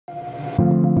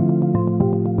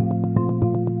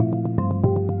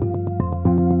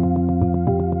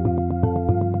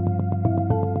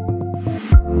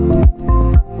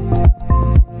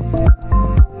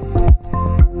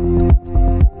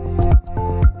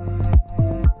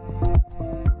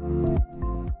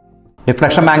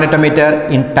Deflection magnetometer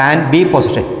in tan B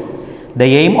position. The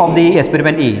aim of the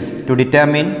experiment is to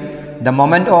determine the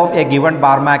moment of a given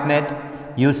bar magnet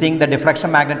using the deflection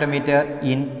magnetometer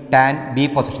in tan B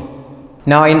position.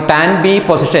 Now in tan B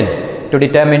position, to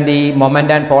determine the moment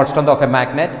and pole strength of a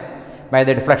magnet by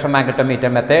the deflection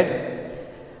magnetometer method,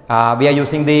 we are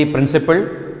using the principle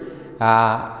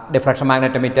deflection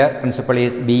magnetometer. Principle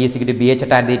is B is equal to BH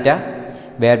tan theta,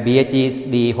 where BH is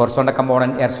the horizontal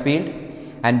component Earth's field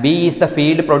and B is the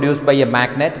field produced by a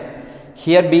magnet.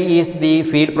 Here B is the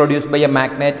field produced by a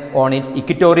magnet on its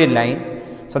equatorial line.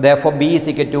 So therefore B is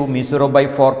equal to mu 0 by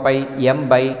 4 pi m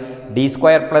by d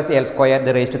square plus L square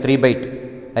the raised to 3 by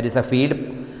 2. That is a field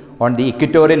on the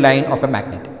equatorial line of a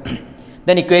magnet.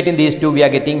 Then equating these two, we are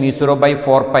getting mu 0 by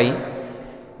 4 pi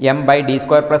m by d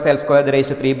square plus L square the raised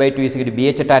to 3 by 2 is equal to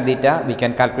BH tan theta. We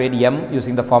can calculate m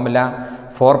using the formula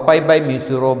 4 pi by mu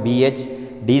 0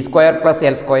 BH d square plus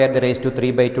L square the raised to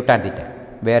 3 by 2 tan theta,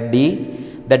 where d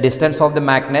the distance of the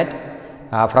magnet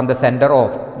from the center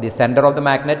of the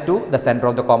magnet to the center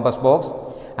of the compass box,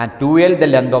 and 2L the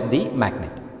length of the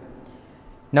magnet.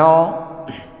 Now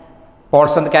pole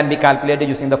strength can be calculated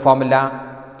using the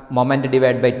formula moment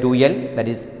divided by 2L, that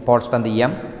is pole strength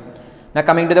m. Now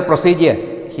coming to the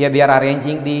procedure, here we are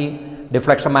arranging the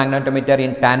deflection magnetometer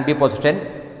in tan B position.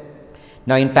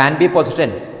 Now in tan B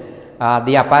position,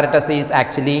 the apparatus is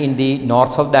actually in the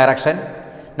north-south direction.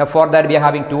 Now for that we are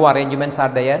having two arrangements are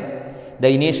there. The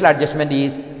initial adjustment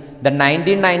is the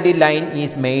 1990 line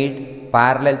is made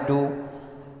parallel to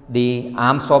the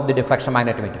arms of the deflection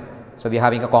magnetometer. So we are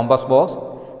having a compass box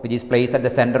which is placed at the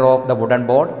center of the wooden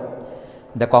board.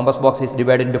 The compass box is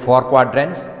divided into 4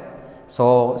 quadrants.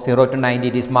 So 0 to 90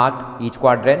 it is marked each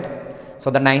quadrant.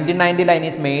 So the 1990 line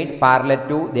is made parallel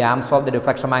to the arms of the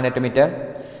deflection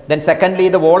magnetometer. Then secondly,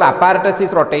 the whole apparatus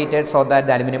is rotated so that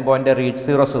the aluminum pointer reads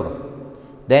 0 0.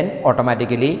 Then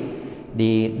automatically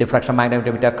the deflection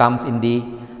magnetometer comes in the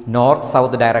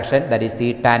north-south direction, that is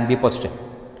the tan B position.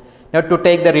 Now to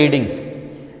take the readings,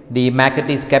 the magnet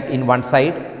is kept in one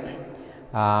side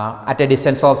at a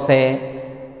distance of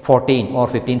say 14 or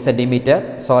 15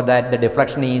 centimeter, so that the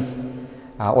deflection is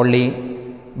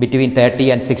only between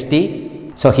 30 and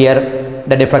 60. So here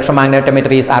the deflection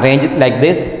magnetometer is arranged like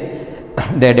this.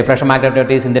 The deflection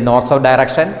magnetometer is in the north-south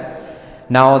direction.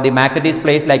 Now the magnet is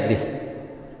placed like this.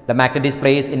 The magnet is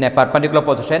placed in a perpendicular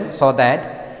position so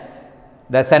that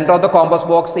the center of the compass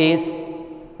box is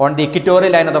on the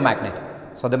equatorial line of the magnet.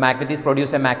 So the magnet is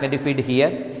produce a magnetic field here,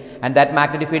 and that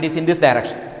magnetic field is in this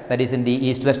direction, that is in the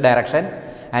east-west direction,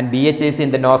 and BH is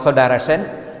in the north-south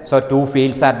direction. So two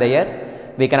fields are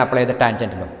there. We can apply the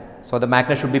tangent law. So the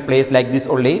magnet should be placed like this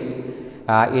only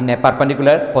in a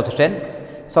perpendicular position.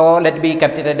 So let be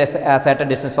kept it at a certain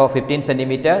distance of 15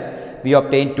 centimeter. We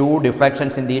obtain two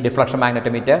deflections in the deflection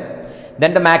magnetometer.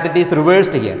 Then the magnet is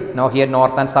reversed here. Now here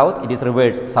north and south, it is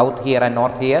reversed, south here and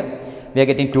north here. We are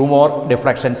getting two more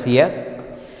deflections here.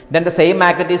 Then the same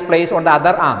magnet is placed on the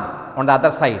other arm, on the other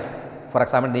side, for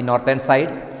example the northern side.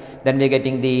 Then we are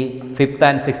getting the 5th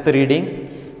and 6th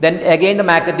reading. Then again the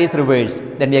magnet is reversed.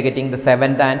 Then we are getting the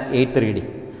 7th and 8th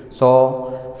reading.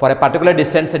 So for a particular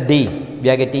distance d, we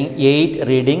are getting 8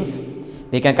 readings.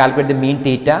 We can calculate the mean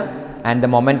theta, and the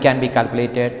moment can be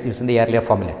calculated using the earlier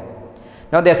formula.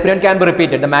 Now the experiment can be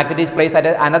repeated. The magnet is placed at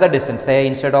another distance, say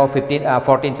instead of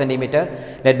 14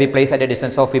 centimeter, let be placed at a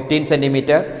distance of 15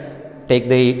 centimeter. Take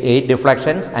the 8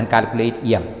 deflections and calculate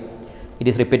m. It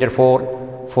is repeated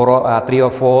for 3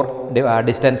 or 4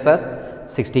 distances,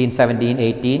 16, 17,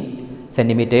 18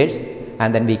 centimeters,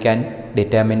 and then we can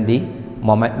determine the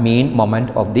mean moment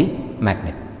of the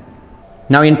magnet.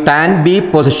 Now in tan B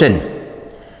position,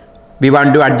 we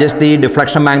want to adjust the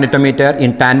deflection magnetometer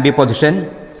in tan B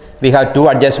position. We have two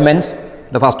adjustments.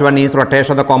 The first one is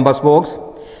rotation of the compass box.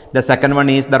 The second one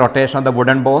is the rotation of the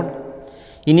wooden board.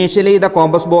 Initially the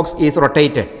compass box is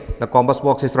rotated. The compass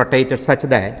box is rotated such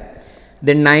that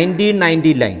the 90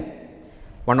 line,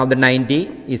 one of the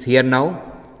 90 is here now,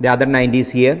 the other 90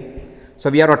 is here. So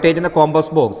we are rotating the compass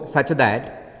box such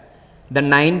that the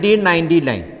 90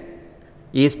 line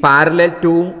is parallel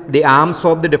to the arms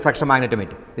of the deflection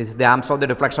magnetometer. This is the arms of the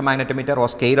deflection magnetometer or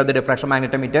scale of the deflection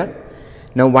magnetometer.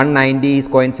 Now 190 is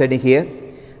coinciding here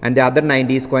and the other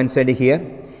 90 is coinciding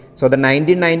here. So the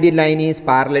 90 line is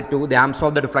parallel to the arms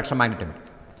of the deflection magnetometer.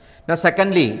 Now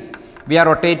secondly, we are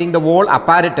rotating the whole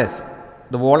apparatus.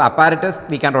 The whole apparatus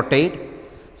we can rotate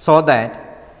so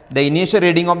that the initial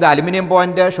reading of the aluminum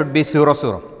pointer should be 0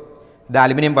 0.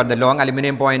 The long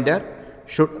aluminum pointer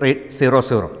should read 0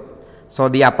 0. So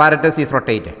the apparatus is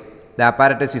rotated. The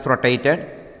apparatus is rotated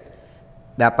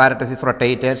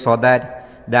so that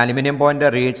the aluminum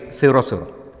pointer reads 0 0.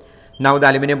 Now the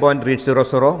aluminum point reads 0,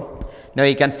 0. Now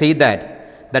you can see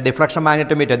that the deflection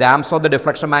magnetometer, the arms of the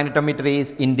deflection magnetometer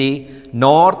is in the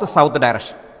north-south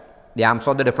direction. The arms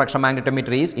of the deflection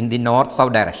magnetometer is in the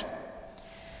north-south direction.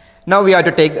 Now we have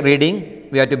to take reading,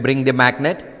 we have to bring the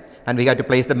magnet, and we have to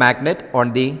place the magnet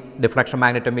on the deflection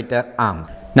magnetometer arms.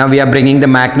 Now we are bringing the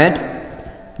magnet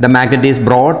is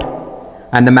brought,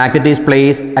 and the magnet is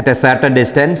placed at a certain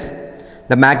distance.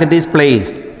 The magnet is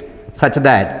placed such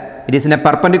that it is in a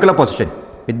perpendicular position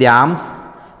with the arms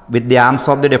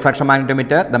of the deflection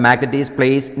magnetometer. The magnet is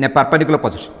placed in a perpendicular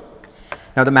position.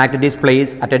 Now the magnet is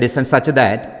placed at a distance such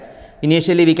that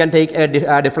initially we can take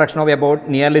a deflection of about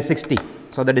nearly 60.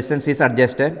 So the distance is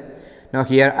adjusted. Now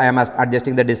here I am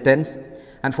adjusting the distance,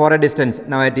 and for a distance,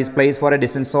 now it is placed for a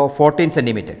distance of 14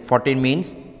 centimeter. 14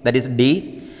 means that is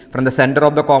D from the center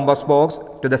of the compass box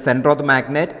to the center of the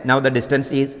magnet. Now the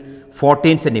distance is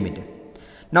 14 centimeter.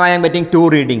 Now I am getting two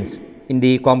readings in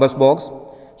the compass box.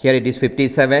 Here it is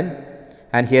 57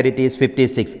 and here it is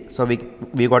 56. So we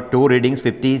got two readings,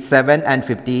 57 and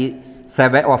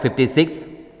 57 or 56.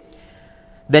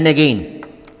 Then again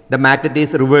the magnet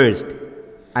is reversed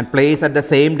and placed at the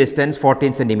same distance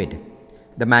 14 centimeter.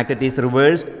 The magnet is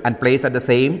reversed and placed at the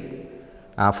same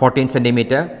 14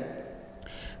 centimeter.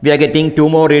 We are getting two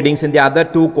more readings in the other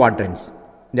two quadrants.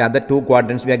 The other two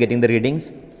quadrants we are getting the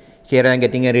readings. Here I am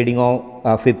getting a reading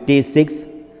of 56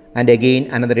 and again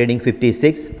another reading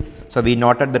 56. So we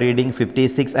noted the reading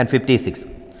 56 and 56.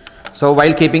 So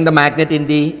while keeping the magnet in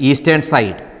the eastern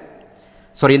side,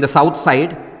 in the south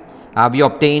side, we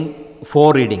obtained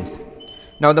four readings.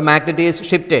 Now the magnet is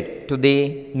shifted to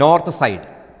the north side,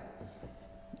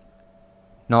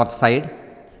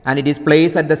 and it is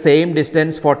placed at the same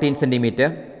distance 14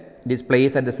 centimeter. It is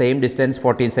placed at the same distance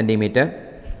 14 centimeter.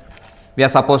 We are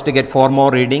supposed to get four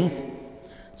more readings.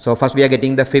 So first we are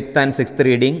getting the fifth and sixth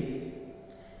reading.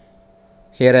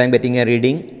 Here I am getting a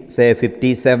reading, say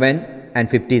 57 and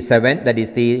 57, that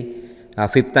is the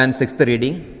fifth and sixth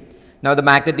reading. Now the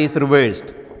magnet is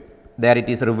reversed. There it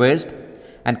is reversed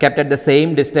and kept at the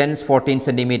same distance 14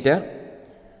 centimeter.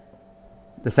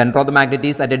 The center of the magnet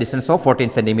is at a distance of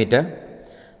 14 centimeter.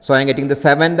 So I am getting the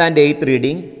seventh and eighth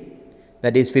reading,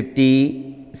 that is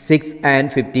 56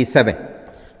 and 57.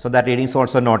 So that reading is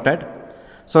also noted.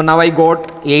 So now I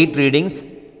got 8 readings.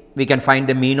 We can find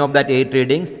the mean of that 8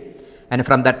 readings, and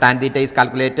from that tan theta is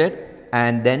calculated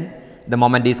and then the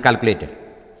moment is calculated.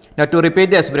 Now to repeat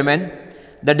the experiment,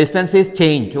 the distance is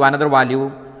changed to another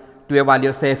value, to a value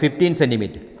of say 15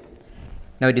 centimeter.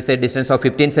 Now it is a distance of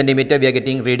 15 centimeter. We are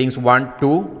getting readings 1,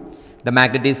 2. The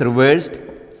magnet is reversed.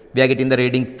 We are getting the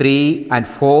reading 3 and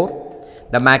 4.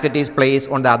 The magnet is placed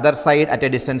on the other side at a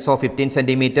distance of 15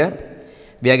 centimeter.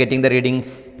 We are getting the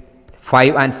readings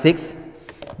 5 and 6.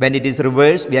 When it is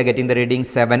reversed, we are getting the readings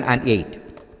 7 and 8.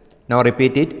 Now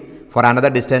repeat it for another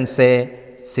distance,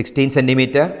 say 16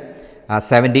 centimeter,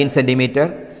 17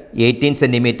 centimeter, 18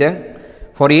 centimeter.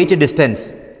 For each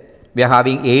distance, we are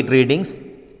having 8 readings,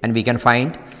 and we can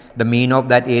find the mean of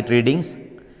that 8 readings,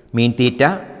 mean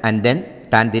theta, and then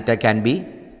tan theta can be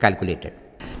calculated.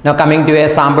 Now coming to a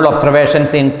sample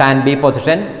observations in tan B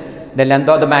position, the length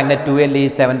of the magnet 2L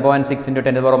is 7.6 into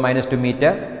 10 to the power minus 2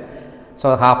 meter.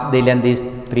 So half the length is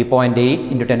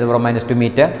 3.8 into 10 to the power minus 2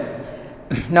 meter.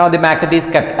 Now the magnet is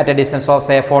kept at a distance of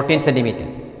say 14 centimeter.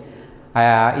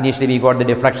 Initially we got the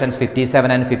deflections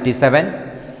 57 and 57.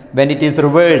 When it is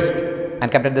reversed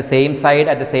and kept at the same side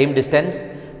at the same distance,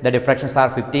 the deflections are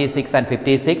 56 and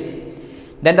 56.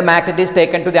 Then the magnet is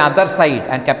taken to the other side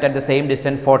and kept at the same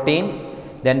distance 14.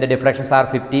 Then the deflections are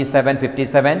 57,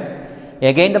 57.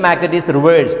 Again the magnet is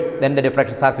reversed, then the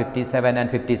deflections are 57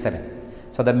 and 57.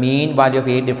 So the mean value of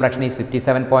 8 deflection is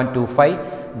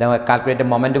 57.25. The calculated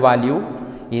moment value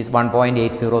is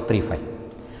 1.8035.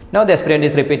 Now the experiment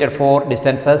is repeated for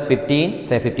distances 15,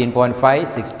 say 15.5,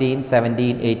 16,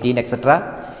 17, 18,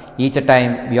 etc. Each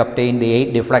time we obtain the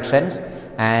 8 deflections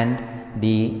and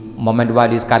the moment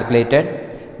value is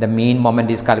calculated. The mean moment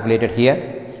is calculated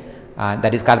here.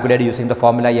 That is calculated using the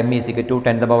formula m is equal to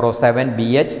 10 to the power of 7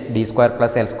 bh d square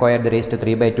plus l square raised to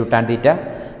 3 by 2 tan theta.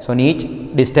 So in each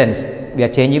distance we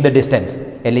are changing the distance.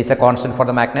 L is a constant for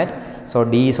the magnet, so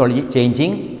d is only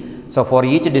changing. So for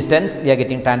each distance we are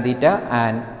getting tan theta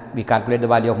and we calculate the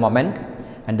value of moment,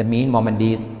 and the mean moment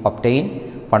is obtained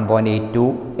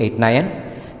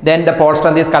 1.8289. Then the pole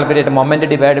strength is calculated, moment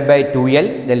divided by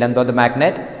 2L, the length of the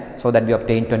magnet, so that we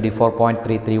obtain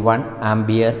 24.331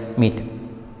 ampere meter.